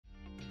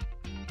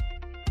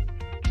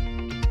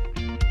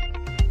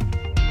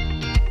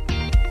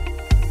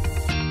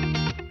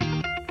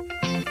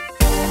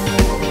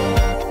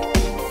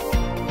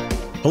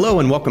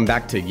Hello and welcome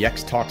back to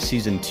Yext Talk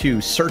Season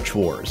 2 Search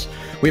Wars.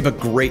 We have a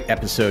great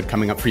episode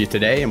coming up for you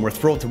today, and we're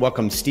thrilled to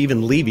welcome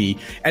Steven Levy,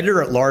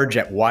 editor-at-large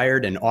at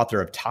Wired and author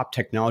of top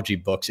technology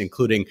books,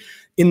 including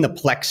In the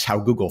Plex, How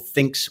Google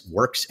Thinks,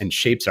 Works, and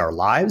Shapes Our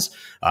Lives,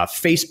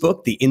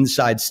 Facebook, The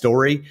Inside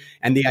Story,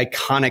 and the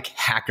iconic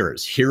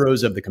Hackers,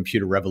 Heroes of the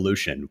Computer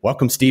Revolution.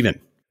 Welcome, Steven.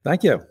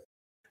 Thank you.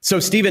 So,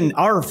 Steven,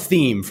 our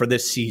theme for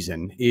this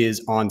season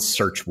is on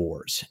search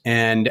wars.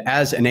 And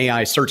as an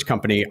AI search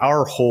company,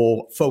 our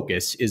whole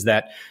focus is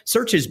that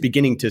search is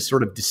beginning to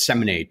sort of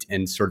disseminate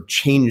and sort of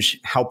change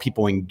how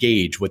people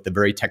engage with the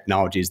very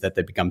technologies that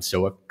they've become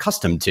so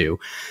accustomed to.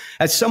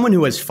 As someone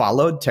who has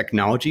followed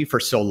technology for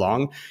so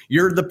long,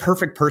 you're the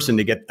perfect person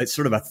to get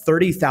sort of a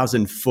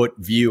 30,000-foot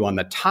view on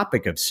the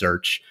topic of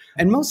search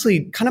and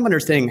mostly kind of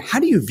understanding how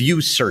do you view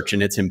search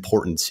and its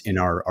importance in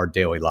our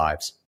daily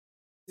lives?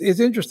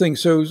 It's interesting.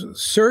 So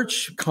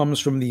search comes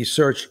from the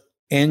search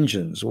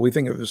engines, what we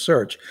think of as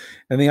search.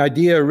 And the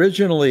idea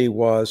originally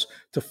was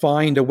to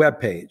find a web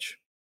page.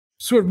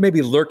 Sort of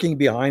maybe lurking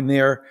behind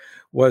there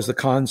was the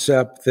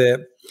concept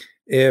that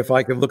if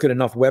I could look at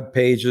enough web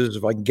pages,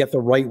 if I can get the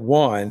right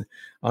one,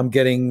 I'm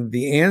getting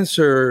the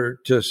answer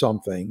to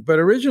something. But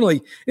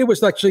originally, it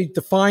was actually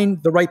to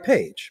find the right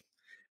page.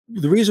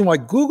 The reason why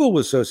Google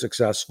was so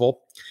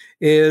successful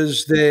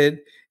is that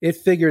it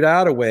figured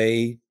out a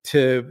way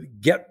to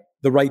get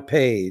the right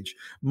page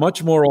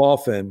much more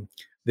often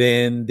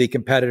than the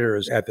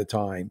competitors at the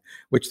time,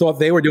 which thought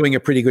they were doing a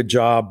pretty good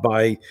job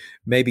by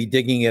maybe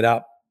digging it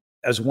up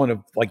as one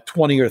of like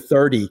 20 or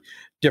 30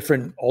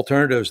 different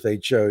alternatives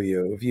they'd show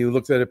you. If you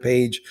looked at a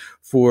page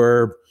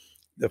for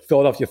the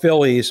Philadelphia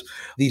Phillies,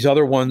 these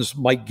other ones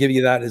might give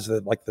you that as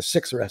like the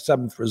sixth or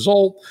seventh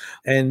result.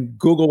 And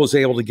Google was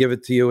able to give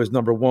it to you as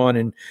number one.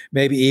 And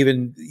maybe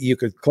even you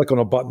could click on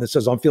a button that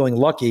says, I'm feeling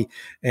lucky,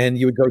 and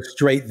you would go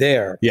straight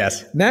there.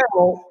 Yes. Now,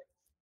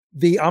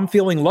 the I'm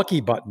feeling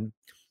lucky button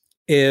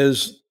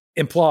is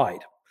implied.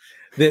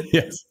 That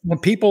yes. When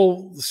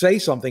people say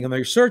something and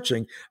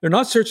they're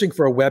not searching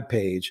for a web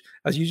page.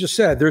 As you just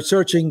said, they're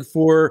searching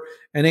for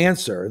an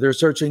answer. They're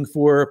searching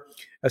for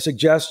a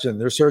suggestion.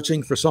 They're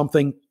searching for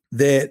something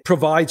that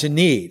provides a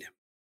need.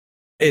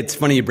 It's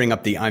funny you bring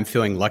up the I'm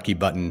feeling lucky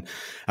button.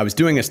 I was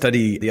doing a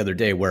study the other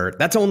day where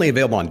that's only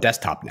available on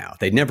desktop now.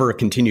 They never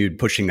continued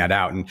pushing that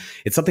out. And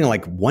it's something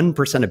like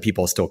 1% of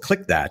people still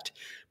click that.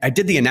 I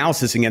did the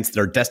analysis against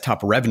their desktop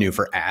revenue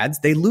for ads.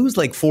 They lose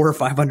like $400 or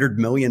 $500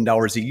 million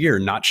a year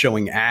not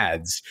showing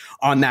ads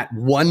on that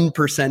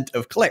 1%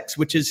 of clicks,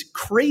 which is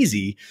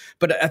crazy.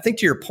 But I think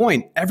to your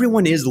point,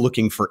 everyone is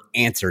looking for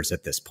answers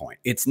at this point.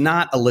 It's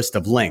not a list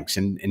of links.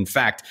 And in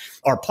fact,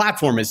 our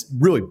platform is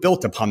really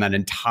built upon that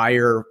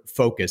entire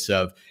focus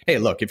of, hey,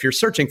 look, if you're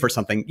searching for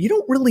something, you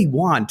don't really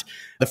want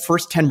the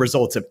first 10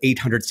 results of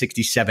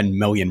 867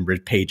 million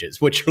pages.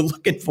 What you're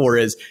looking for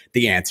is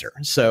the answer.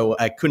 So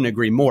I couldn't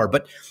agree more.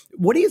 But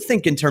what do you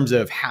think in terms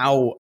of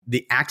how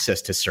the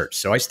access to search?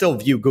 So I still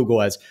view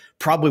Google as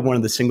probably one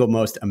of the single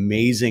most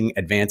amazing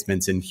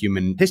advancements in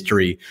human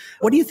history.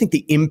 What do you think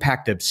the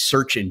impact of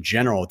search in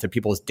general to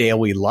people's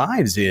daily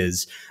lives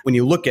is when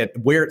you look at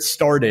where it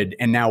started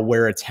and now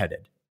where it's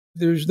headed?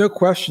 There's no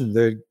question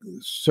that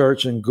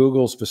search and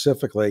Google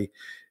specifically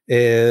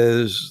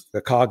is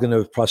the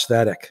cognitive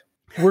prosthetic.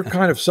 We're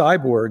kind of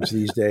cyborgs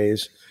these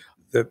days.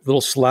 The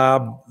little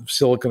slab of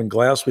silicon and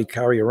glass we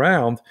carry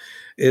around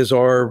is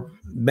our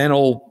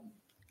mental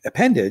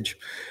appendage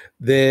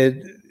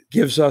that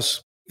gives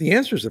us the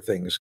answers to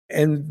things.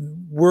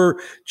 And we're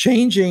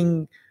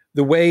changing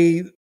the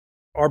way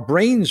our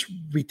brains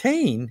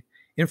retain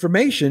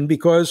information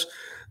because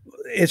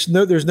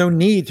there's no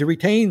need to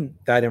retain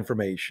that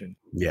information.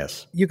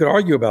 Yes. You could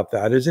argue about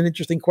that. It's an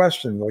interesting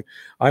question. Like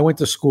I went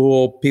to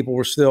school,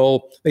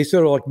 they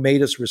still like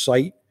made us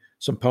recite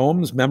some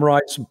poems,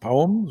 memorize some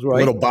poems, right?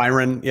 Little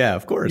Byron. Yeah,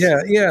 of course.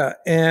 Yeah.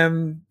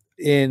 And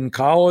in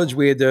college,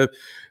 we had to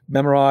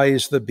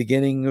memorize the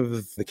beginning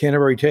of the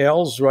Canterbury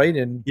Tales, right?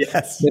 In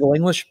Middle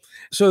English.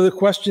 So the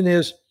question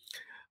is,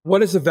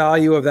 what is the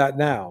value of that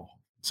now?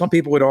 Some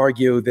people would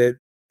argue that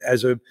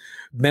as a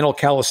mental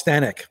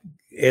calisthenic,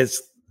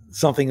 it's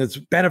something that's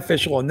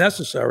beneficial and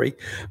necessary.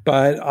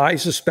 But I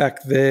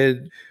suspect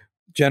that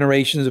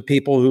generations of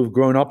people who've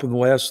grown up in the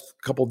last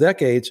couple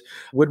decades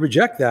would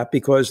reject that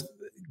because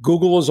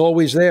Google is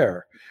always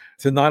there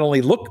to not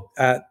only look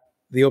at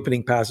the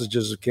opening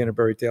passages of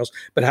Canterbury Tales,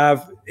 but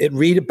have it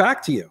read it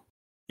back to you.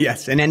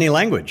 Yes, in any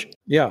language.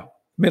 Yeah.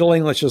 Middle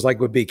English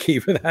would be key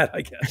for that,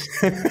 I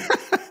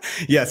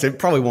guess. Yes, it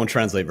probably won't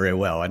translate very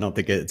well. I don't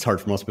think it's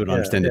hard for most people to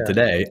understand it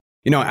today.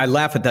 You know, I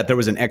laugh at that. There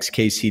was an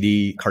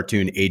XKCD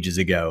cartoon ages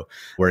ago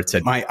where it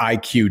said, my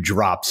IQ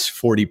drops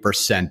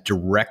 40%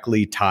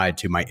 directly tied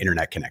to my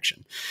internet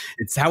connection.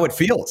 It's how it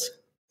feels.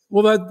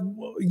 Well,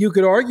 that you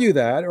could argue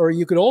that, or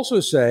you could also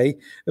say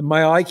that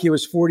my IQ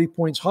is 40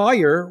 points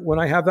higher when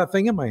I have that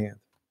thing in my hand.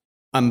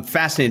 I'm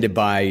fascinated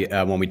by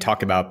when we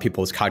talk about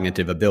people's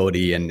cognitive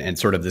ability and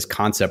sort of this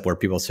concept where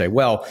people say,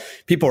 well,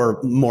 people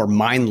are more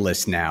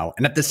mindless now.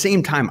 And at the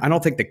same time, I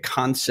don't think the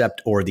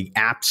concept or the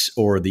apps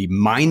or the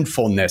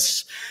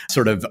mindfulness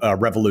sort of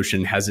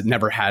revolution has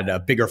never had a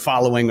bigger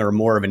following or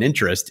more of an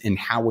interest in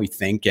how we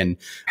think and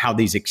how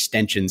these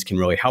extensions can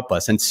really help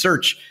us. And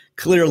search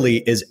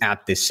clearly is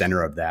at the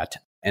center of that,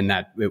 and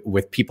that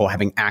with people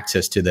having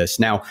access to this.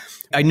 Now,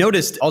 I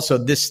noticed also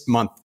this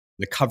month,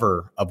 the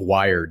cover of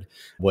Wired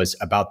was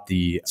about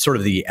the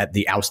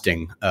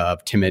ousting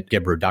of Timnit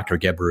Gebru, Dr.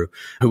 Gebru,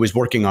 who was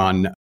working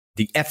on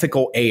the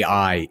ethical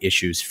AI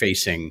issues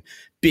facing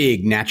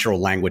big natural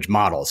language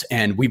models.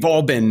 And we've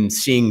all been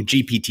seeing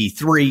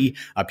GPT-3.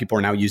 People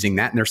are now using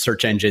that in their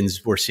search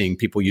engines. We're seeing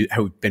people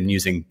who've been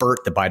using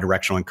BERT, the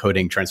bidirectional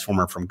encoding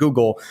transformer from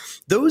Google.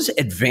 Those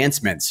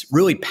advancements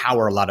really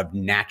power a lot of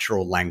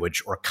natural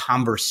language or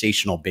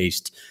conversational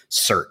based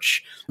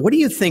search. What do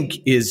you think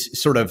is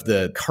sort of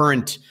the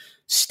current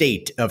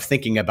state of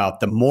thinking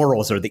about the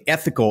morals or the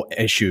ethical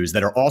issues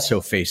that are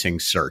also facing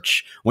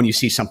search when you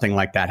see something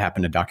like that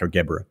happen to Dr.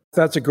 Gebru?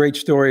 That's a great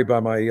story by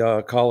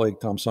my colleague,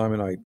 Tom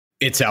Simonite.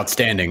 It's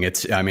outstanding.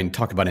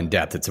 Talk about in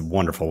depth. It's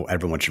wonderful.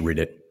 Everyone should read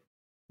it.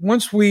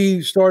 Once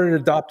we started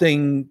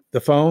adopting the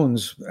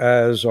phones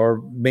as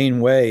our main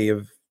way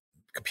of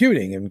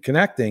computing and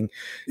connecting,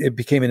 it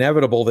became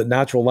inevitable that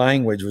natural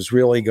language was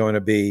really going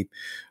to be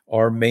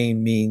our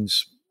main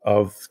means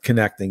of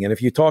connecting. And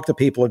if you talk to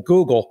people at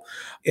Google,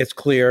 it's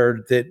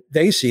clear that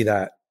they see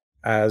that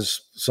as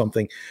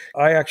something.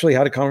 I actually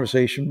had a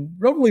conversation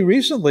relatively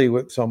recently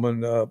with someone,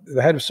 the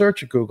head of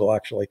search at Google,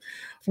 actually.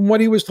 From what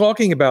he was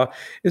talking about,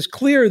 it's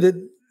clear that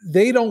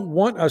they don't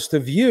want us to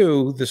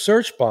view the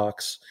search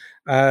box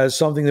as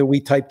something that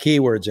we type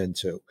keywords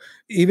into.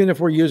 Even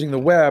if we're using the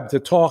web to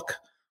talk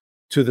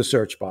to the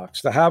search box,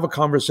 to have a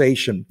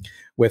conversation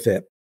with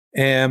it.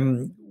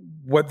 And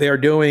what they're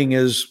doing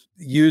is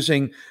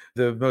using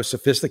the most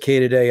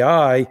sophisticated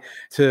AI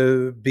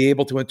to be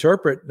able to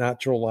interpret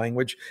natural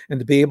language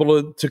and to be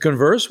able to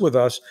converse with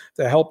us,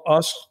 to help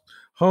us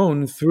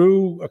hone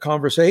through a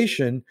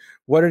conversation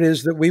what it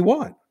is that we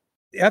want.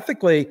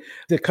 Ethically,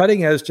 the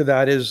cutting edge to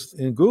that is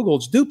in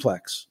Google's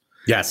Duplex.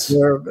 Yes.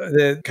 Where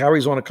it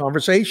carries on a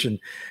conversation,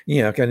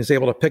 and is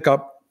able to pick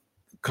up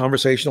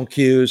conversational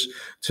cues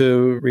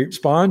to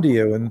respond to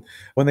you. And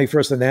when they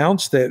first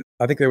announced it,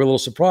 I think they were a little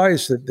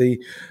surprised at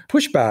the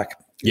pushback.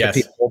 Yes.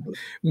 People,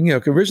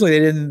 originally they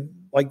didn't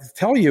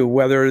tell you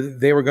whether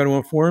they were going to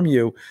inform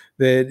you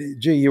that,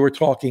 gee, you were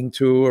talking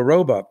to a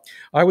robot.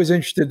 I was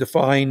interested to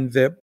find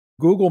that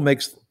Google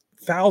makes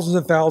thousands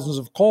and thousands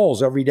of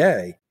calls every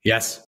day.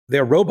 Yes.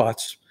 They're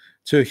robots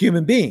to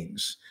human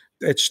beings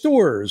at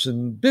stores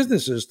and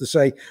businesses to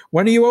say,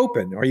 when are you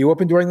open? Are you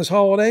open during this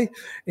holiday?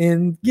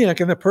 And,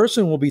 and the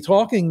person will be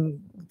talking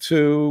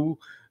to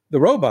the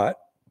robot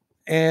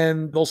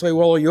and they'll say,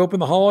 well, are you open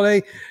the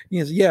holiday? He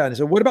says, yeah. And he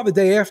said, what about the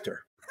day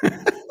after?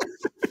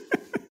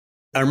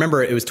 I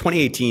remember it was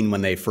 2018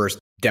 when they first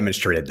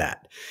demonstrated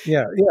that.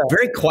 Yeah.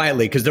 Very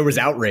quietly, because there was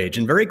outrage,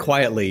 and very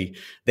quietly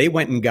they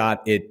went and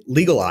got it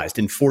legalized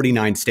in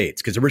 49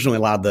 states. Because originally a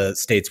lot of the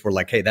states were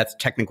like, hey, that's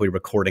technically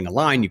recording a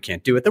line. You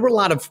can't do it. There were a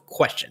lot of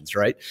questions,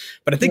 right?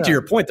 But I think to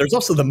your point, there's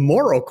also the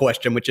moral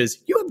question, which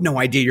is you have no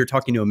idea you're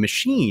talking to a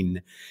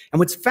machine. And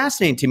what's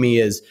fascinating to me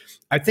is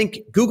I think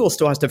Google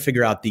still has to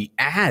figure out the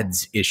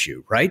ads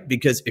issue, right?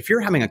 Because if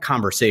you're having a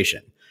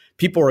conversation,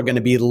 people are going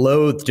to be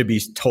loath to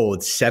be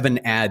told 7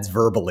 ads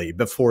verbally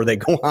before they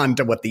go on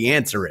to what the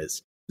answer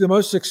is. The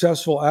most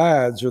successful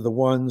ads are the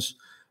ones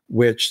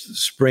which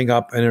spring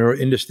up and are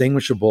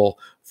indistinguishable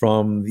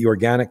from the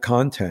organic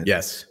content.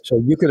 Yes.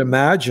 So you could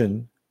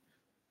imagine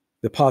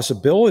the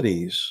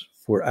possibilities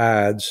for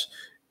ads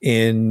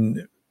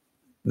in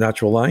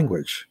natural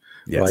language,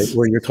 right?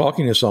 Where you're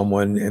talking to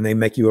someone and they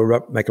make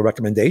you make a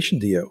recommendation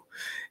to you.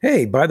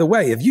 Hey, by the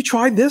way, have you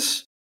tried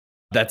this?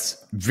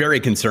 That's very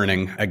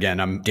concerning.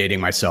 Again, I'm dating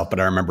myself, but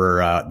I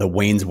remember the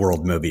Wayne's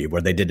World movie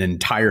where they did an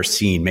entire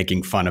scene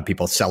making fun of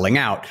people selling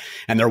out,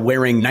 and they're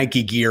wearing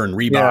Nike gear and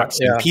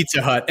Reeboks and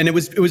Pizza Hut. And it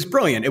was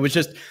brilliant. It was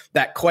just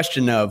that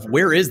question of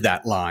where is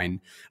that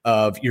line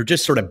of you're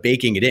just sort of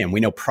baking it in. We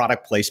know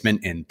product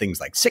placement in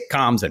things like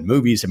sitcoms and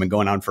movies have been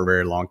going on for a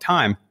very long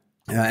time.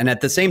 And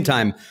at the same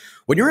time,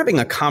 when you're having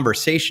a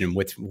conversation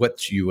with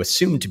what you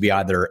assume to be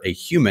either a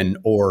human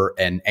or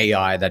an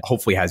AI that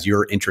hopefully has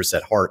your interests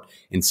at heart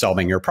in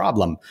solving your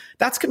problem,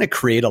 that's going to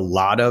create a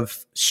lot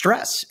of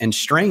stress and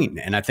strain.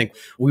 And I think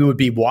we would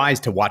be wise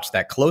to watch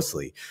that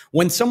closely.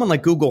 When someone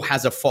like Google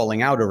has a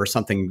falling out over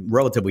something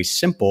relatively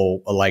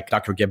simple, like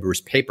Dr.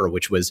 Gebru's paper,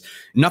 which was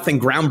nothing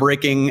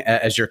groundbreaking,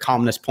 as your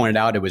columnist pointed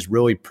out, it was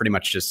really pretty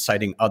much just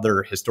citing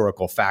other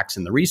historical facts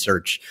in the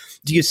research.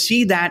 Do you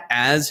see that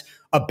as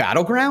a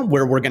battleground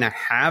where we're going to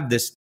have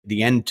this?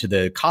 The end to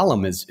the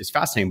column is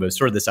fascinating, but it's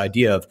sort of this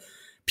idea of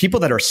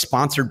people that are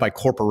sponsored by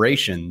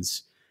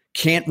corporations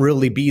can't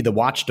really be the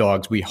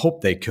watchdogs we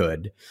hope they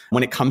could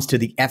when it comes to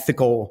the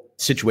ethical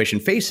situation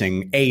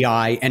facing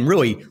AI and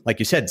really, like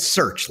you said,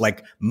 search,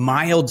 like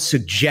mild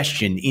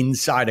suggestion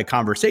inside a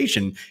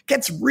conversation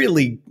gets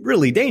really,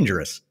 really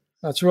dangerous.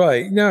 That's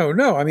right.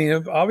 No. I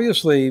mean,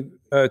 obviously,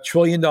 a $1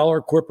 trillion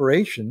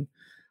corporation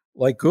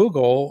like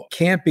Google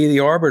can't be the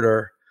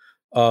arbiter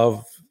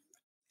of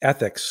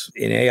ethics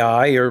in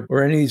AI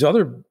or any of these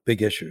other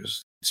big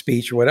issues,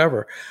 speech or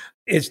whatever.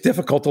 It's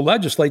difficult to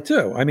legislate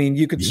too. I mean,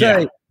 you could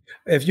say,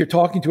 if you're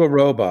talking to a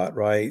robot,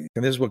 right,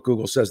 and this is what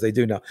Google says they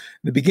do now. In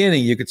the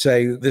beginning, you could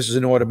say this is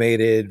an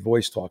automated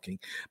voice talking.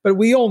 But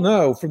we all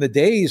know from the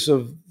days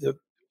of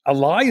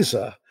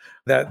Eliza,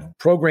 that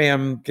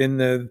program in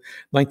the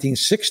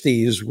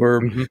 1960s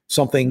where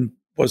something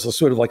was a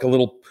sort of like a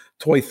little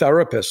toy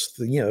therapist,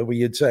 where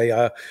you'd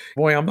say,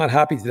 boy, I'm not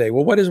happy today.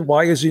 Well,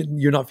 why is it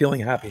you're not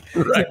feeling happy?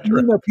 Right.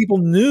 Even though people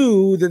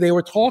knew that they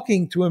were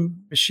talking to a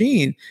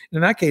machine,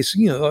 in that case,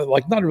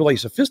 like not a really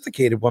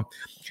sophisticated one,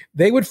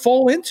 they would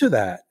fall into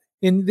that.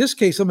 In this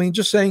case, I mean,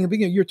 just saying,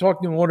 you're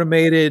talking to an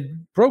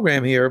automated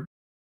program here,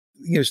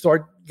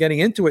 start getting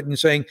into it and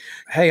saying,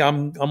 hey,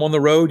 I'm on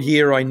the road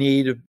here. I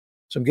need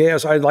some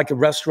gas. I'd like a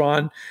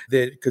restaurant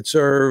that could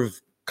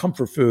serve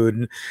comfort food.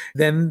 And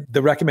then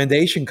the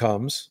recommendation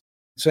comes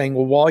saying,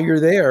 well, while you're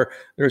there,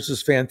 there's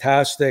this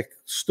fantastic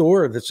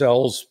store that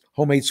sells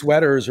homemade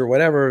sweaters or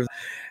whatever.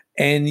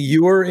 And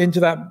you're into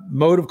that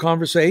mode of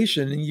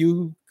conversation and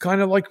you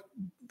kind of like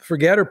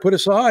forget or put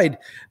aside,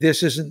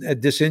 this isn't a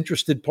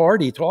disinterested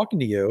party talking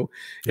to you.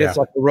 Yeah. It's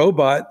like a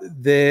robot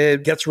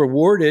that gets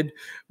rewarded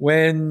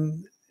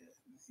when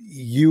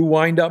you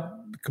wind up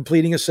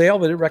completing a sale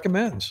that it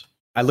recommends.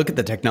 I look at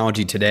the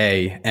technology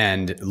today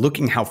and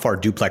looking how far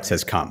Duplex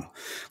has come.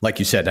 Like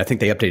you said, I think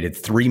they updated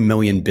 3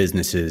 million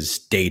businesses'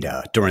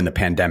 data during the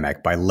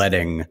pandemic by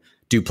letting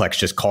Duplex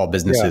just call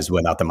businesses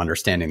without them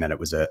understanding that it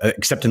was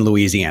except in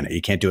Louisiana.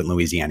 You can't do it in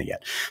Louisiana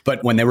yet.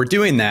 But when they were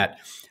doing that,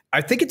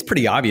 I think it's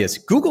pretty obvious.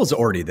 Google's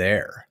already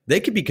there. They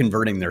could be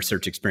converting their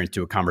search experience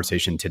to a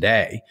conversation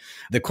today.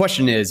 The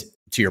question is,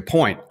 to your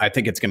point, I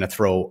think it's going to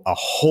throw a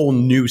whole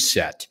new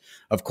set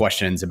of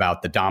questions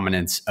about the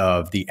dominance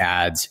of the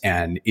ads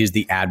and is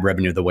the ad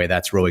revenue the way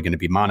that's really going to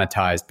be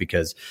monetized?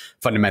 Because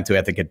fundamentally,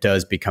 I think it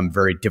does become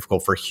very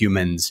difficult for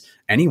humans,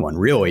 anyone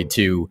really,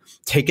 to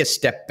take a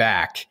step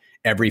back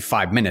every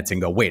 5 minutes and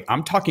go, wait,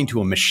 I'm talking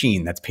to a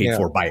machine that's paid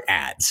for by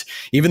ads,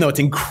 even though it's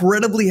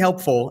incredibly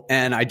helpful.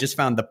 And I just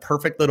found the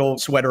perfect little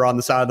sweater on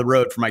the side of the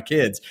road for my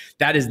kids.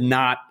 That is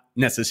not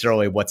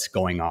necessarily what's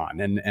going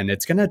on. And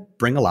it's going to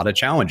bring a lot of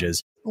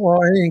challenges.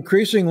 Well,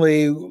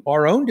 increasingly,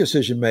 our own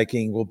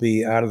decision-making will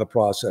be out of the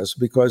process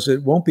because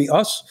it won't be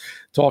us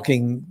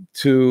talking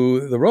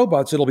to the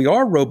robots. It'll be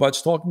our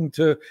robots talking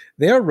to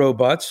their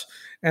robots,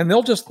 and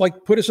they'll just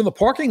like put us in the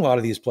parking lot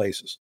of these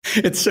places.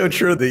 It's so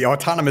true. The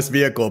autonomous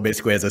vehicle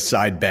basically has a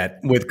side bet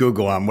with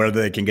Google on whether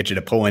they can get you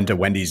to pull into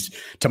Wendy's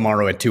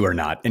tomorrow at 2 or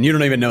not. And you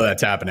don't even know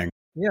that's happening.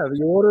 Yeah,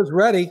 the order's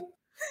ready.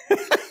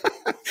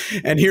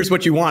 And here's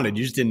what you wanted.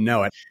 You just didn't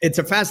know it. It's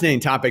a fascinating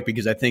topic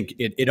because I think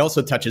it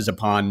also touches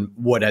upon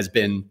what has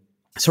been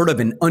sort of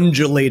an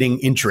undulating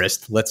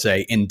interest, let's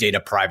say, in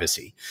data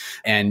privacy.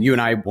 And you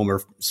and I, when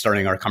we're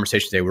starting our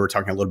conversation today, we were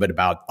talking a little bit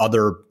about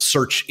other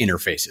search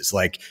interfaces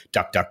like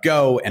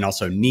DuckDuckGo and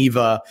also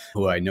Neeva,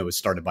 who I know is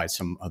started by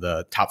some of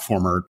the top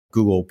former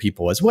Google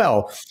people as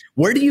well.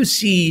 Where do you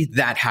see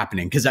that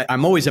happening? Because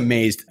I'm always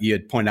amazed. You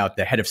had pointed out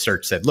the head of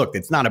search said, look,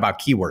 it's not about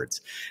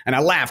keywords. And I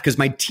laugh because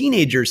my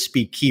teenagers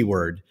speak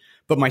keyword,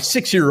 but my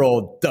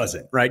 6-year-old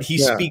doesn't, right? He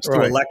speaks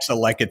to Alexa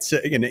like it's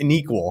an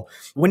equal.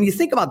 When you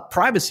think about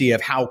privacy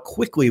of how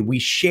quickly we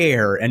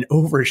share and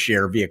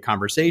overshare via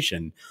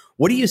conversation,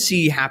 what do you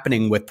see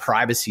happening with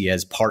privacy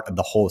as part of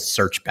the whole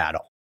search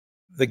battle?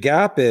 The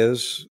gap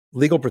is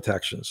legal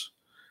protections.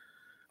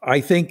 I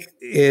think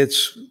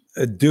it's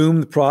a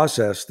doomed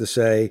process to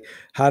say,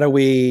 how do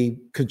we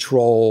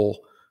control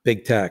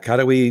big tech? How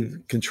do we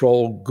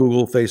control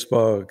Google,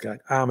 Facebook,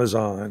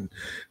 Amazon,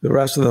 the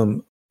rest of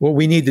them? What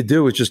we need to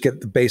do is just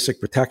get the basic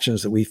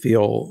protections that we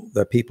feel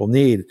that people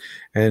need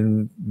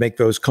and make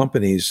those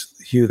companies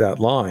hew that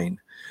line,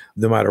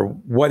 no matter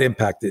what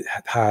impact it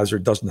has or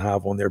doesn't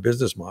have on their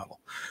business model.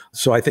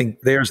 So I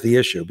think there's the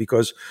issue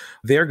because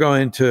they're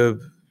going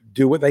to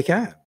do what they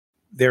can.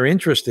 Their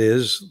interest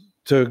is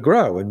to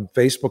grow. In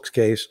Facebook's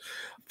case,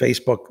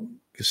 Facebook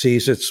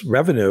sees its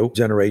revenue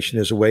generation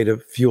as a way to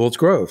fuel its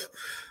growth.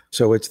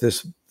 So it's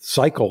this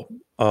cycle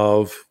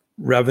of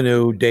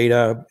revenue,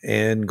 data,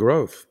 and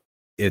growth.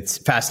 It's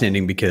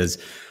fascinating because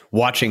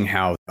watching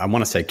how, I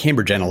want to say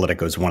Cambridge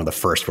Analytica was one of the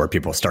first where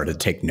people started to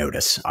take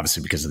notice,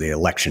 obviously because of the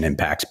election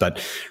impacts.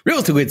 But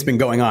realistically, it's been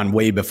going on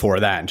way before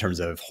that in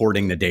terms of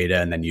hoarding the data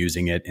and then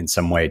using it in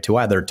some way to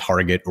either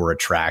target or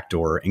attract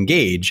or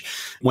engage.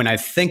 When I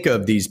think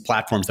of these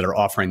platforms that are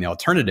offering the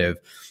alternative,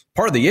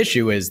 part of the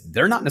issue is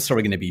they're not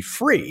necessarily going to be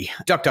free.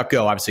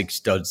 DuckDuckGo obviously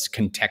does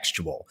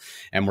contextual,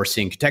 and we're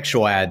seeing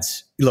contextual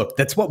ads. Look,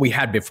 that's what we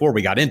had before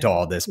we got into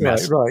all this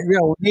mess. Right. Yeah,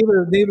 well,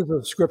 Neeva is a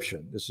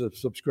subscription. It's a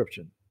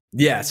subscription.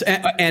 Yes,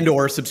 and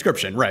or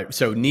subscription, right?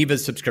 So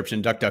Neva's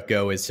subscription,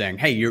 DuckDuckGo, is saying,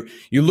 "Hey, you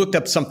looked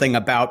up something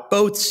about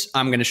boats.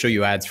 I'm going to show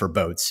you ads for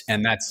boats,"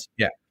 and that's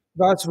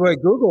That's the way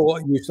Google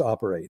used to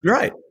operate.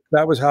 right.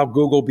 That was how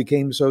Google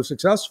became so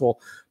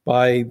successful,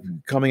 by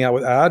coming out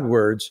with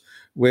AdWords,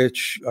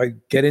 which I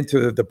get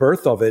into the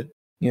birth of it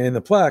in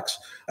the Plex.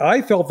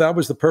 I felt that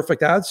was the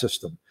perfect ad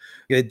system.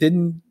 It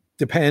didn't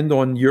depend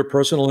on your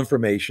personal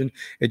information.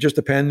 It just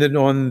depended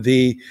on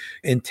the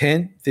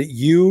intent that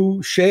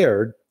you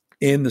shared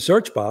in the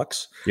search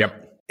box.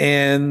 Yep.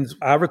 And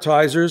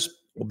advertisers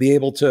will be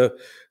able to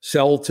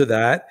sell to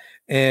that.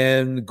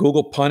 And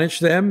Google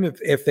punished them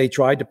if they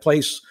tried to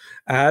place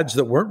ads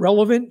that weren't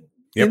relevant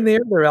in there.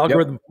 Their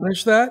algorithm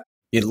punished that.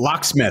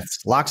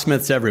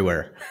 Locksmiths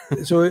everywhere.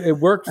 So it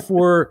worked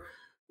for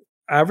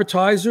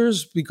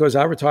advertisers, because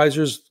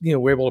advertisers,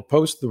 were able to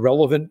post the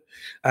relevant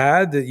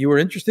ad that you were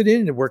interested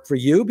in. It worked for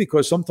you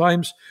because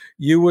sometimes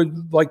you would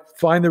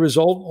find the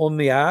result on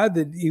the ad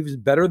that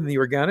even better than the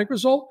organic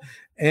result.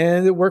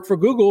 And it worked for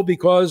Google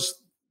because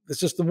the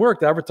system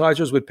worked.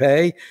 Advertisers would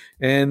pay,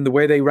 and the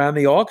way they ran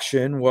the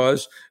auction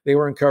was they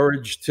were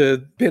encouraged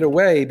to bid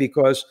away,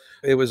 because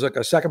it was like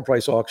a second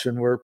price auction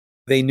where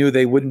they knew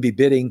they wouldn't be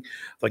bidding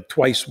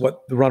twice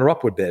what the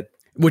runner-up would bid.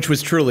 Which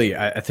was truly,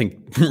 I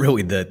think,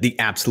 really the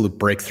absolute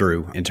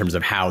breakthrough in terms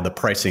of how the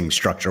pricing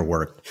structure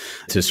worked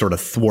to sort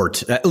of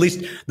thwart at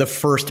least the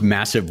first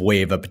massive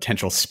wave of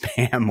potential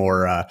spam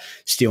or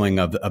stealing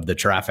of the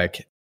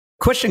traffic.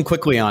 Question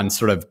quickly on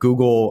sort of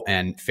Google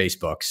and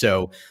Facebook.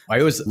 So I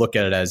always look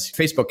at it as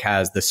Facebook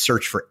has the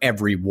search for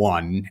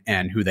everyone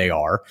and who they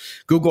are.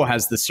 Google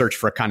has the search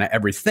for kind of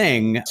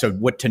everything, so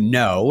what to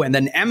know. And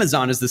then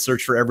Amazon is the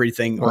search for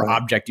everything or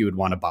object you would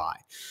want to buy.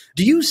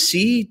 Do you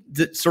see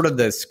sort of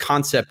this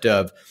concept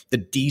of the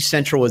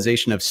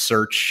decentralization of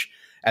search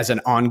as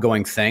an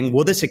ongoing thing?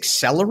 Will this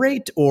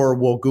accelerate, or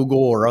will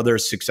Google or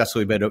others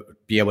successfully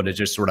be able to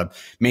just sort of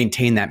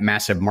maintain that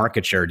massive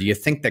market share? Do you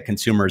think that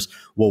consumers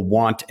will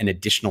want an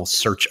additional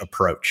search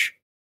approach?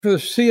 For the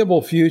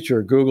foreseeable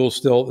future, Google's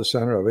still at the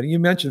center of it. You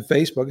mentioned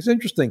Facebook. It's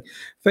interesting.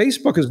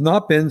 Facebook has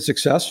not been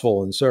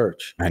successful in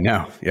search. I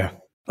know. Yeah.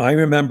 I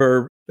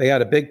remember they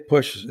had a big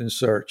push in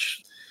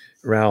search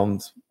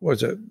around, what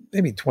was it,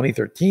 maybe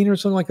 2013 or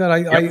something like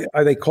that.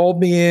 They called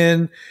me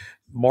in.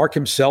 Mark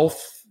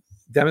himself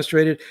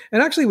demonstrated,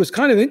 and actually it was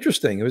kind of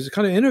interesting. It was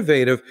kind of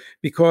innovative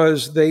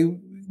because they,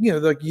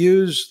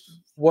 used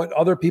what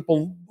other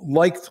people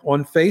liked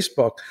on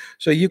Facebook.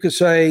 So you could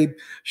say,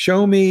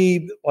 show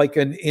me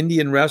an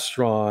Indian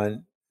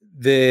restaurant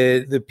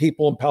that the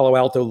people in Palo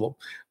Alto,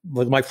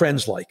 my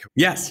friends like.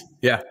 Yes.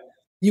 Yeah.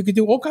 You could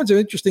do all kinds of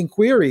interesting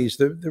queries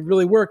that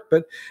really worked,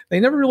 but they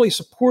never really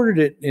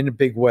supported it in a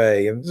big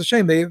way. And it's a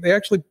shame. They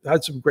actually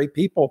had some great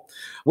people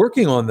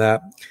working on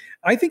that.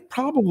 I think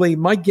probably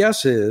my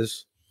guess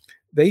is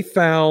they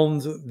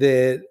found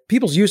that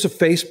people's use of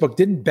Facebook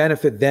didn't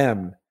benefit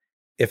them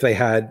if they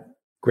had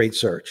great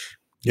search.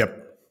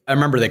 Yep. I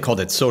remember they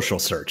called it social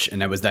search,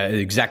 and that was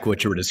exactly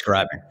what you were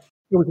describing.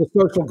 It was a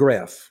social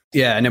graph.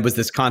 Yeah, and it was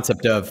this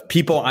concept of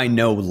people I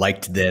know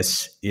liked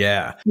this.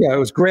 Yeah. Yeah, it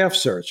was graph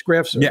search.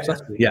 Yeah.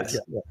 Yes.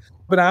 Yeah.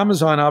 But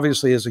Amazon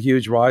obviously is a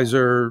huge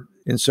riser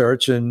in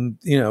search, and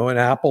and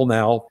Apple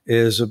now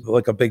is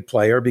a big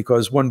player,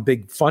 because one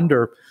big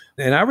funder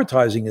in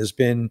advertising has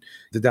been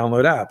the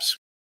download apps.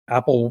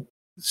 Apple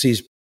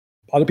sees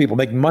other people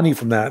making money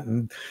from that,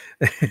 and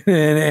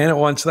it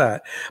wants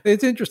that.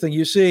 It's interesting.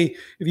 You see,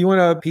 if you want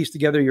to piece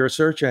together your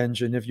search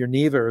engine, if you're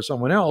Neva or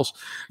someone else,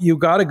 you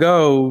got to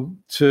go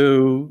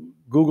to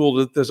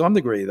Google to some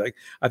degree.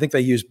 I think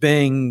they use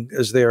Bing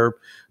as their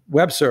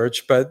web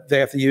search, but they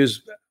have to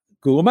use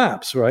Google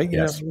Maps, right?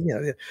 Yes.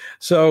 Yeah.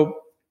 So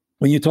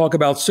when you talk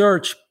about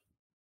search,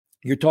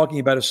 you're talking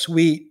about a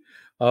suite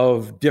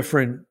of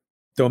different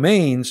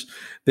domains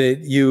that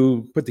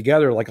you put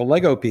together like a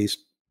Lego piece,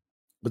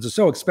 but it's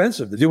so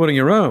expensive to do it on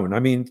your own. I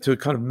mean, to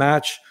kind of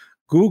match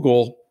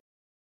Google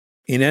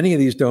in any of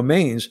these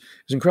domains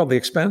is incredibly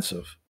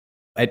expensive.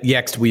 At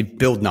Yext, we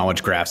build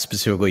knowledge graphs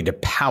specifically to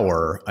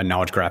power a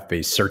knowledge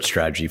graph-based search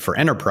strategy for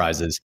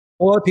enterprises.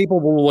 A lot of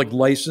people will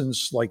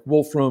license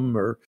Wolfram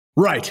or...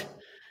 Right.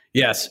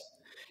 Yes.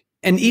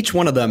 And each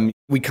one of them,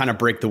 we kind of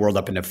break the world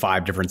up into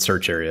 5 different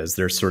search areas.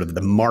 There's sort of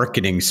the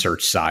marketing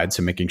search side,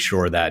 so making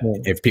sure that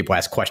if people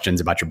ask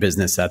questions about your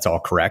business, that's all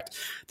correct.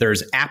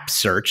 There's app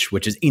search,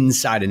 which is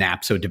inside an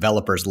app, so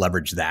developers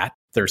leverage that.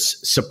 There's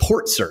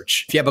support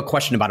search. If you have a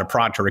question about a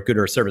product or a good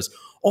or a service,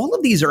 all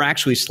of these are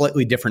actually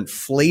slightly different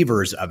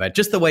flavors of it.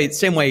 Just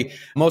same way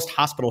most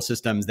hospital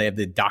systems, they have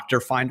the doctor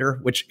finder,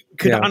 which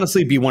could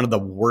honestly be one of the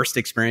worst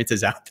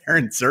experiences out there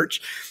in search.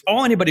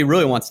 All anybody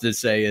really wants to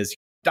say is,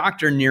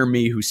 doctor near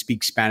me who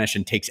speaks Spanish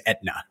and takes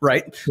Aetna,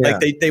 right? Yeah.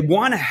 Like they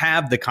want to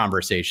have the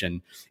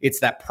conversation. It's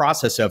that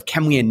process of,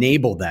 can we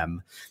enable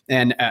them?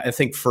 And I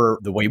think for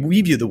the way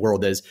we view the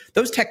world is,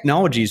 those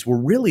technologies were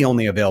really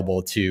only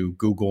available to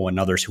Google and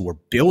others who were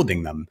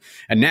building them.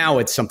 And now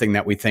it's something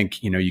that we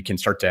think, you can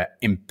start to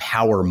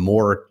empower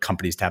more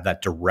companies to have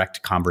that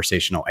direct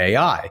conversational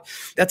AI.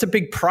 That's a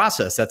big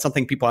process. That's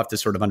something people have to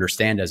sort of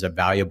understand as a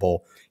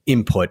valuable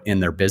input in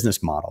their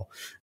business model.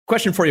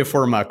 Question for you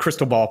from a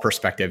crystal ball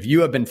perspective. You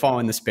have been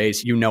following the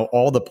space. You know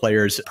all the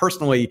players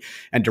personally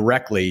and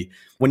directly.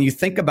 When you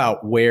think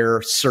about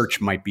where search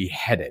might be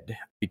headed,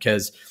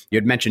 because you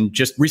had mentioned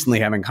just recently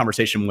having a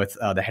conversation with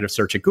the head of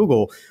search at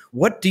Google,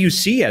 what do you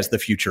see as the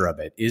future of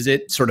it? Is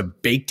it sort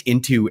of baked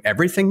into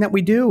everything that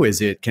we do? Is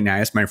it, can I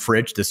ask my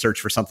fridge to search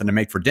for something to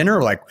make for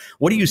dinner? Like,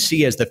 what do you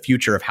see as the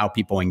future of how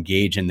people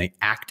engage in the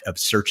act of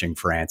searching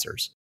for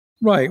answers?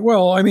 Right.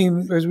 Well, I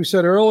mean, as we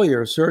said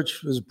earlier,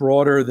 search is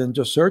broader than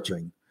just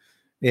searching.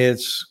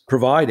 It's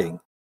providing.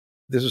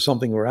 This is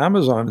something where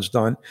Amazon has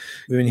done.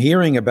 We've been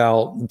hearing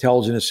about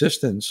intelligent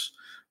assistants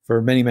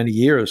for many, many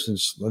years,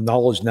 since the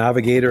Knowledge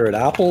Navigator at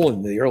Apple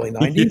in the early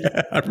 90s.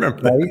 Yeah, I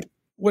remember right? that.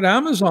 What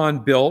Amazon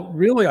built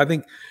really, I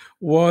think,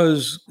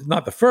 was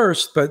not the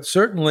first, but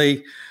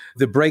certainly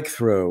the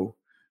breakthrough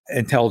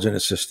intelligent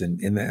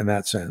assistant in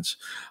that sense.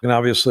 And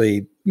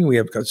obviously, we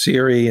have got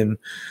Siri and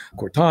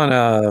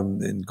Cortana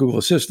and Google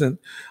Assistant.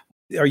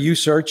 Are you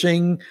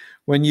searching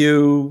when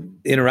you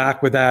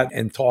interact with that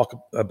and talk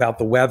about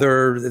the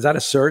weather? Is that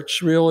a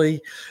search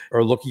really?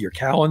 Or look at your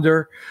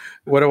calendar?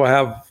 What do I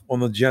have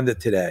on the agenda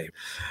today?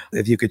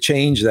 If you could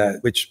change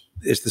that, which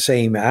is the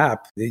same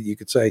app, you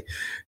could say,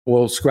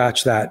 well,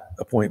 scratch that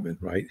appointment,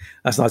 right?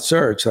 That's not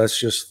search. That's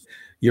just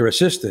your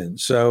assistant.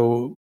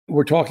 So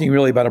we're talking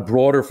really about a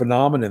broader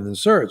phenomenon than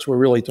search. We're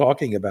really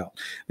talking about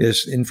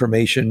this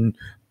information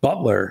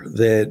butler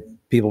that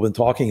people have been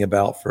talking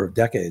about for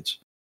decades.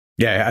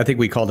 Yeah, I think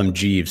we called him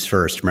Jeeves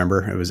first.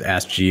 Remember, it was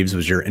Ask Jeeves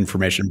was your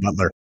information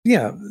butler.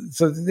 Yeah,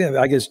 so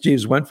I guess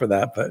Jeeves went for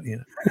that, but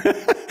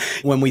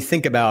When we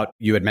think about,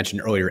 you had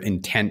mentioned earlier,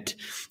 intent,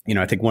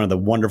 I think one of the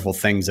wonderful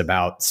things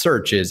about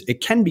search is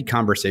it can be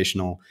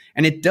conversational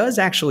and it does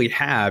actually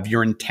have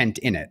your intent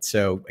in it.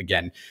 So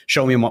again,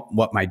 show me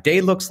what my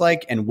day looks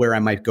like and where I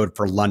might go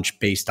for lunch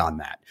based on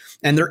that.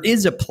 And there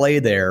is a play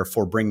there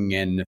for bringing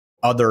in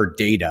other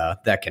data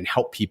that can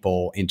help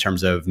people in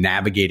terms of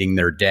navigating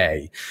their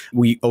day.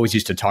 We always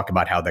used to talk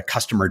about how the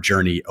customer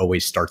journey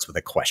always starts with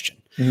a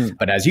question. Mm-hmm.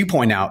 But as you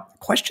point out,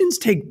 questions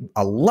take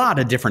a lot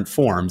of different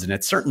forms. And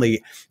it's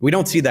certainly, we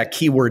don't see that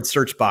keyword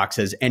search box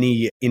as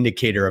any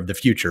indicator of the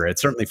future. It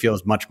certainly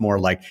feels much more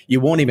like you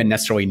won't even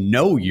necessarily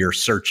know you're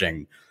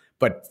searching,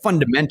 but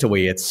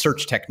fundamentally it's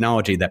search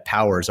technology that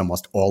powers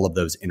almost all of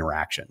those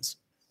interactions.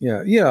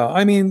 Yeah.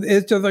 I mean,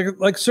 it's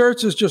like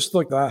search is just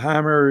like the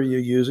hammer you're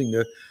using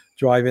to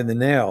drive in the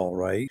nail,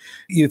 right?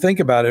 You think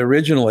about it,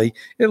 originally,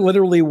 it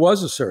literally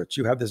was a search.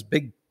 You have this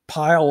big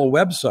pile of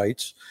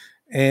websites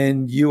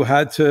and you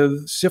had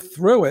to sift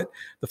through it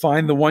to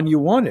find the one you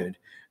wanted.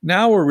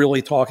 Now we're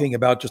really talking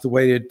about just a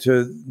way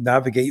to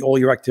navigate all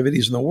your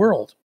activities in the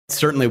world.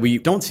 Certainly, we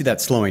don't see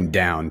that slowing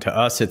down. To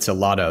us, it's a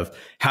lot of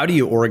how do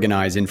you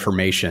organize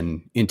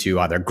information into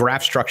either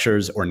graph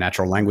structures or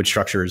natural language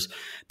structures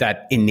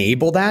that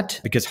enable that?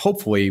 Because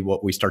hopefully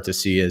what we start to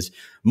see is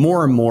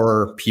more and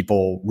more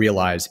people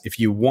realize if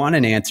you want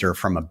an answer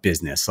from a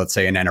business, let's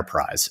say an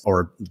enterprise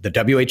or the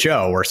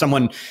WHO or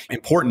someone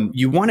important,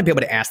 you want to be able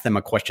to ask them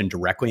a question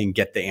directly and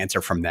get the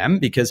answer from them,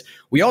 because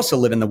we also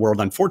live in the world,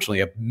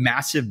 unfortunately, of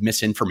massive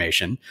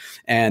misinformation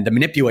and the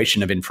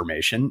manipulation of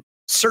information.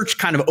 Search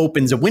kind of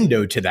opens a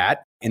window to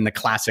that in the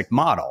classic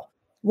model.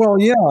 Well,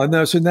 yeah.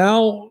 No, so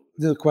now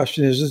the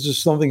question is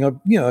this something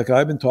like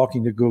I've been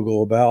talking to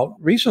Google about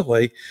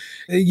recently?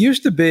 It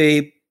used to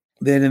be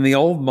that in the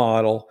old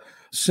model,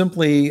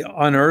 simply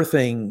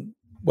unearthing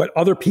what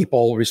other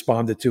people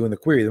responded to in the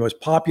query, the most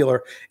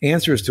popular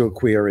answers to a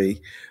query,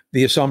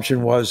 the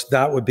assumption was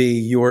that would be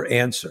your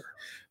answer.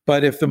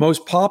 But if the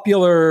most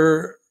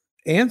popular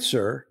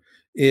answer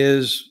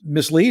is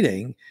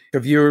misleading,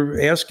 if you're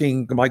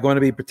asking, am I going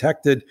to be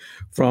protected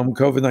from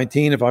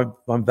COVID-19 if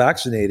I'm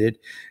vaccinated?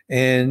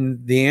 And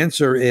the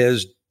answer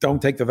is,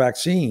 don't take the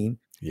vaccine.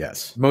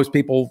 Yes. Most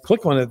people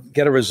click on it,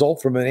 get a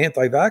result from an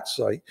anti-vax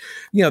site.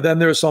 Then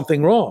there's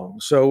something wrong.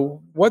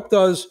 So what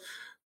does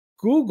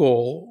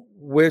Google,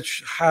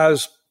 which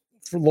has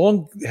for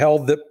long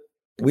held that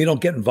we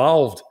don't get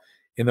involved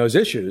in those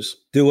issues,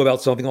 do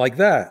about something like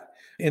that?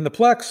 In the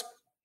Plex,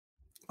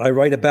 I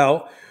write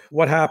about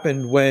what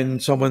happened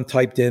when someone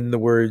typed in the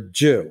word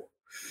Jew.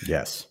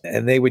 Yes.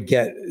 And they would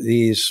get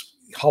these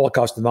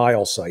Holocaust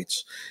denial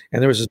sites.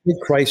 And there was this big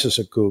crisis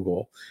at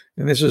Google.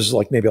 And this is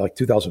maybe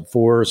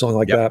 2004 or something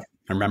like that.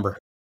 I remember.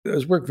 I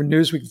was working for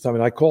Newsweek at the time,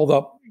 and I called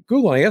up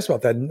Google and I asked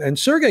about that. And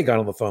Sergey got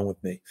on the phone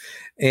with me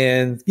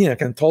and, kind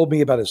of told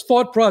me about his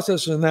thought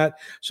process and that.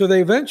 So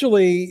they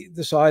eventually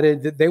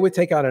decided that they would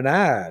take out an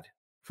ad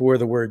for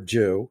the word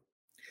Jew.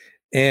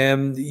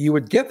 And you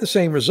would get the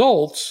same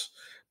results,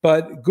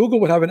 but Google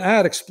would have an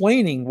ad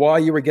explaining why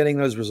you were getting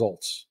those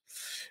results.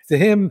 To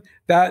him,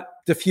 that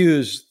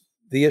diffused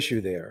the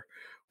issue there.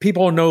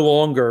 People are no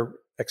longer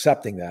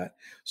accepting that.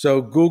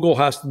 So Google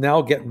has to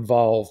now get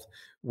involved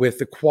with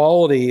the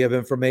quality of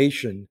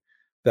information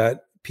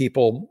that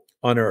people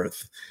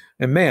unearth.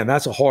 And man,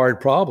 that's a hard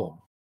problem.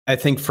 I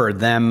think for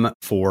them,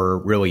 for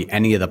really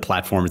any of the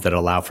platforms that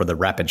allow for the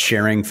rapid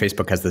sharing,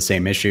 Facebook has the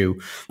same issue.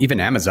 Even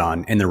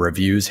Amazon in the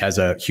reviews has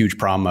a huge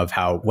problem of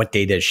what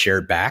data is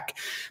shared back.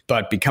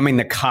 But becoming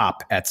the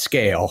cop at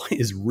scale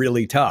is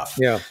really tough.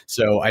 Yeah.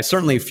 So I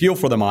certainly feel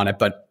for them on it,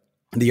 but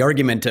the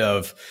argument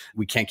of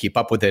we can't keep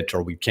up with it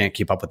or we can't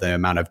keep up with the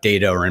amount of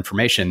data or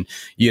information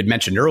you had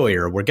mentioned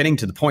earlier, we're getting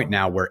to the point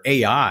now where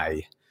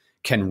AI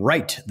can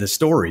write the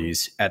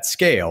stories at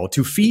scale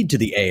to feed to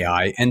the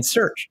AI and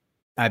search.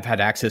 I've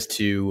had access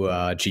to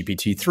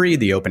GPT-3,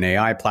 the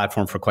OpenAI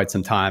platform, for quite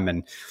some time.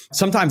 And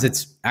sometimes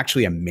it's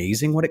actually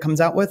amazing what it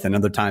comes out with. And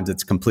other times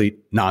it's complete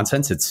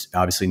nonsense. It's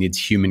obviously needs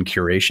human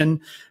curation.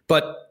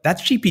 But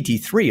that's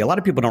GPT-3. A lot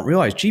of people don't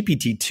realize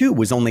GPT-2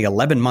 was only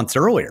 11 months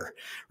earlier,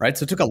 right?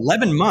 So it took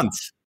 11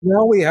 months.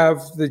 Now we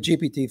have the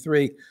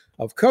GPT-3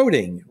 of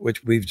coding,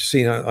 which we've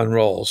seen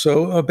unroll.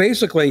 So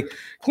basically,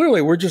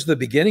 clearly, we're just the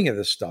beginning of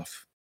this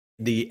stuff.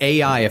 The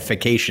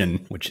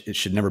AIification, which it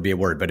should never be a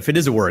word, but if it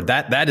is a word,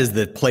 that is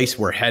the place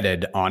we're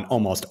headed on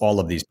almost all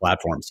of these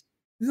platforms.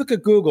 You look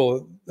at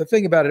Google, the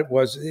thing about it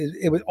was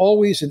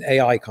always an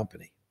AI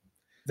company.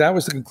 That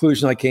was the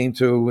conclusion I came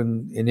to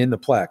in the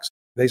Plex.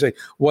 They say,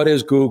 what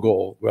is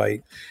Google,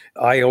 right?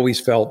 I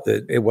always felt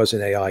that it was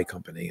an AI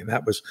company, and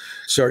that was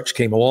search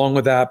came along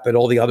with that, but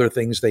all the other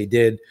things they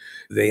did,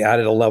 they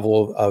added a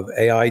level of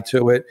AI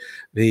to it.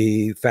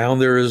 The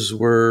founders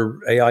were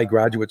AI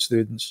graduate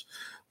students,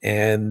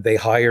 and they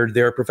hired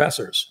their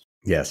professors.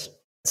 Yes.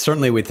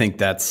 Certainly, we think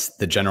that's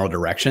the general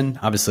direction.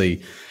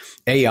 Obviously,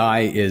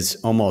 AI is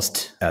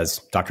almost, as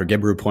Dr.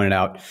 Gebru pointed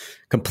out,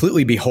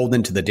 completely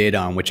beholden to the data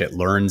on which it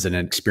learns and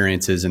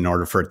experiences in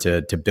order for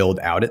it to build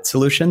out its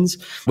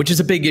solutions, which is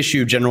a big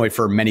issue generally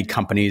for many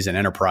companies and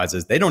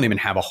enterprises. They don't even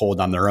have a hold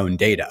on their own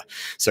data.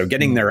 So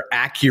getting their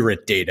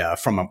accurate data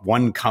from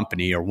one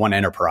company or one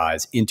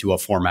enterprise into a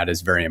format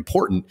is very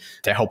important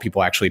to help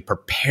people actually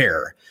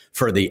prepare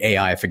for the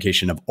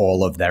AIification of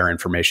all of their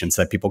information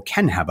so that people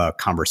can have a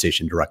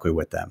conversation directly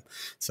with them.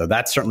 So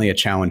that's certainly a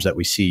challenge that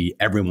we see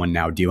everyone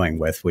now dealing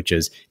with, which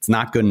is it's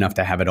not good enough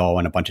to have it all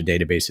in a bunch of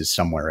databases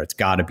somewhere. It's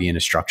got to be in a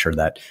structure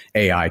that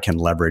AI can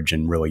leverage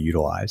and really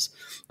utilize.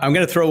 I'm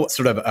going to throw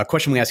sort of a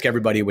question we ask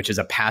everybody, which is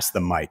a pass the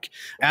mic.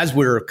 As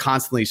we're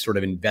constantly sort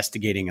of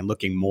investigating and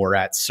looking more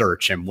at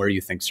search and where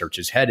you think search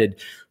is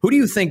headed, who do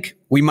you think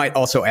we might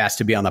also ask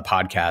to be on the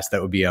podcast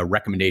that would be a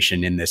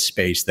recommendation in this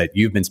space that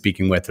you've been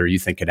speaking with or you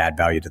think could add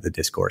value to the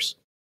discourse?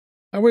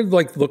 I would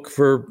look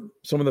for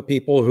some of the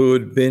people who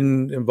had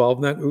been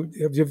involved in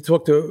that. Have you ever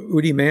talked to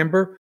Udi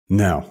Manber?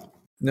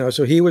 No,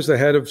 so he was the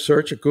head of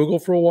search at Google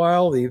for a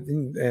while,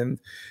 and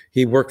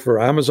he worked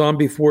for Amazon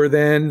before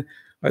then.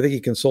 I think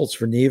he consults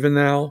for Neeva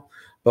now,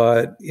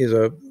 but he's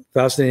a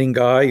fascinating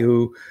guy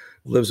who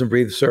lives and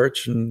breathes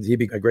search, and he'd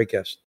be a great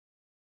guest.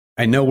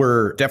 I know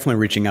we're definitely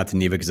reaching out to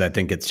Neeva because I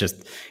think it's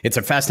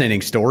a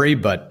fascinating story,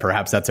 but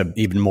perhaps that's an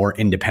even more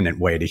independent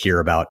way to hear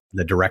about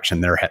the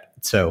direction they're headed.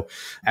 So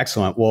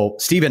excellent. Well,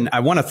 Stephen, I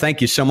want to thank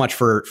you so much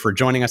for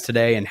joining us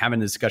today and having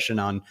a discussion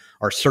on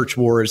our search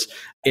wars.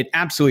 It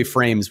absolutely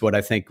frames what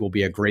I think will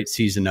be a great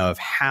season of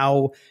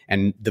how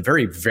and the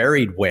very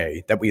varied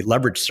way that we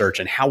leverage search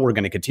and how we're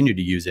going to continue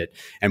to use it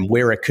and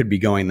where it could be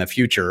going in the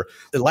future.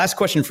 The last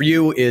question for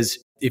you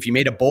is, if you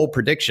made a bold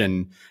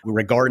prediction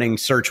regarding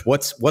search,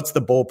 what's the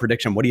bold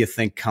prediction? What do you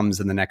think comes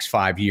in the next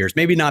 5 years?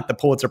 Maybe not the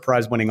Pulitzer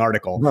Prize winning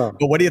article,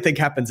 but what do you think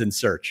happens in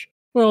search?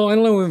 Well, I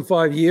don't know in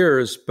 5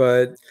 years,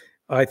 but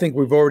I think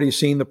we've already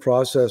seen the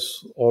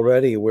process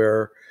already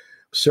where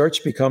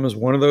search becomes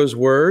one of those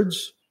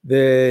words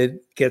that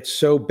gets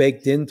so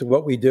baked into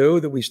what we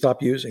do that we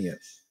stop using it.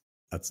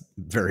 That's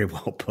very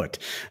well put.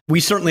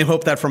 We certainly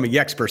hope that from a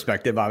Yext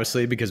perspective,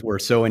 obviously, because we're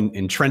so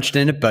entrenched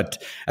in it.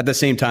 But at the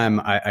same time,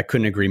 I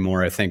couldn't agree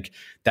more. I think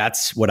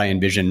that's what I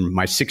envision.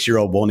 My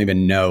 6-year-old won't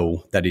even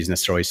know that he's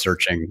necessarily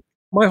searching.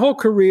 My whole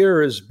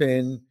career has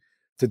been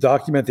to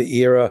document the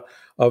era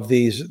of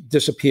these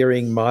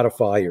disappearing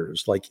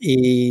modifiers like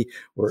E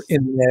or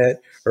internet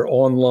or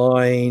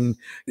online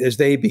as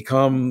they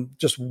become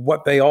just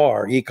what they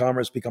are.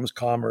 E-commerce becomes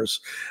commerce,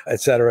 et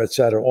cetera, et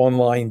cetera.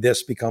 Online,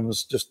 this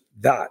becomes just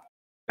that.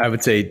 I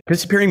would say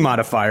disappearing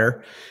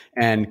modifier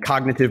and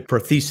cognitive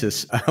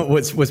prothesis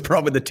was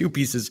probably the two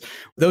pieces.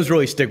 Those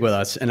really stick with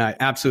us. And I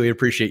absolutely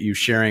appreciate you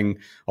sharing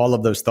all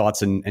of those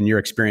thoughts and your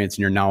experience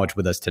and your knowledge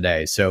with us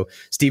today. So,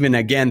 Stephen,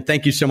 again,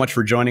 thank you so much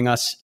for joining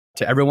us.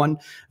 To everyone,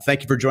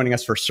 thank you for joining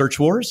us for Search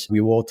Wars. We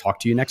will talk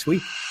to you next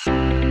week.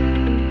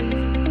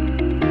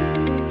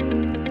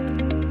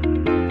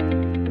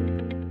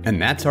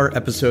 And that's our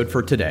episode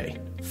for today.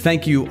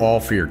 Thank you all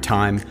for your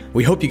time.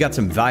 We hope you got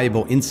some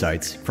valuable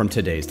insights from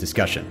today's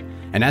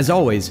discussion. And as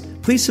always,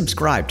 please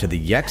subscribe to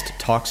the Yext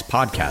Talks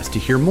podcast to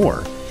hear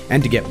more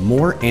and to get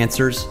more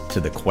answers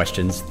to the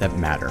questions that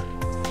matter.